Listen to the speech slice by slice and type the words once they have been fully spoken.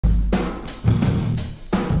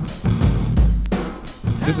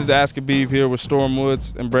This is Ask a Beaver here with Storm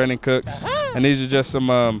Woods and Brandon Cooks, and these are just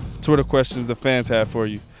some Twitter questions the fans have for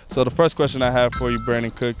you. So the first question I have for you,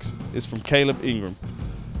 Brandon Cooks, is from Caleb Ingram.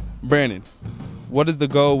 Brandon, what is the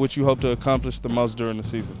goal which you hope to accomplish the most during the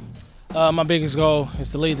season? My biggest goal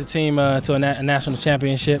is to lead the team to a national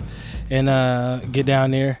championship and get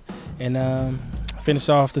down there and finish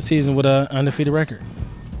off the season with an undefeated record.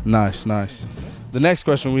 Nice, nice. The next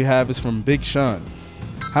question we have is from Big Sean.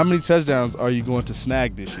 How many touchdowns are you going to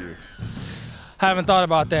snag this year? I haven't thought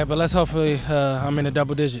about that, but let's hopefully I'm in the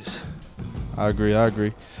double digits. I agree, I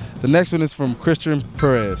agree. The next one is from Christian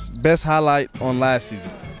Perez. Best highlight on last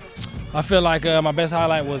season? I feel like my best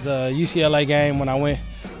highlight was a UCLA game when I went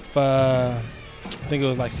for, I think it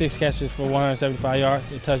was like 6 catches for 175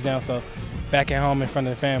 yards, a touchdown, so back at home in front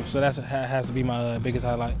of the fam. So that has to be my biggest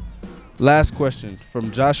highlight. Last question from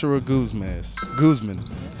Joshua Guzman.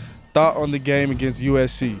 Thought on the game against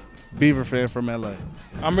USC, Beaver fan from LA.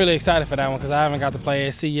 I'm really excited for that one because I haven't got to play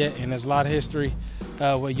SC yet, and there's a lot of history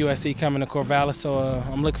with USC coming to Corvallis, so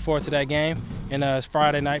I'm looking forward to that game. And it's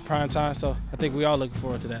Friday night prime time, so I think we all looking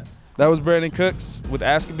forward to that. That was Brandon Cooks with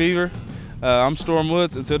Ask a Beaver. I'm Storm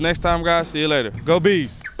Woods. Until next time, guys, see you later. Go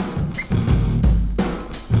Beavs!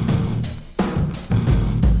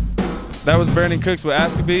 That was Brandon Cooks with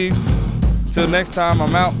Ask a Beavs. Until next time,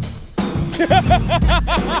 I'm out.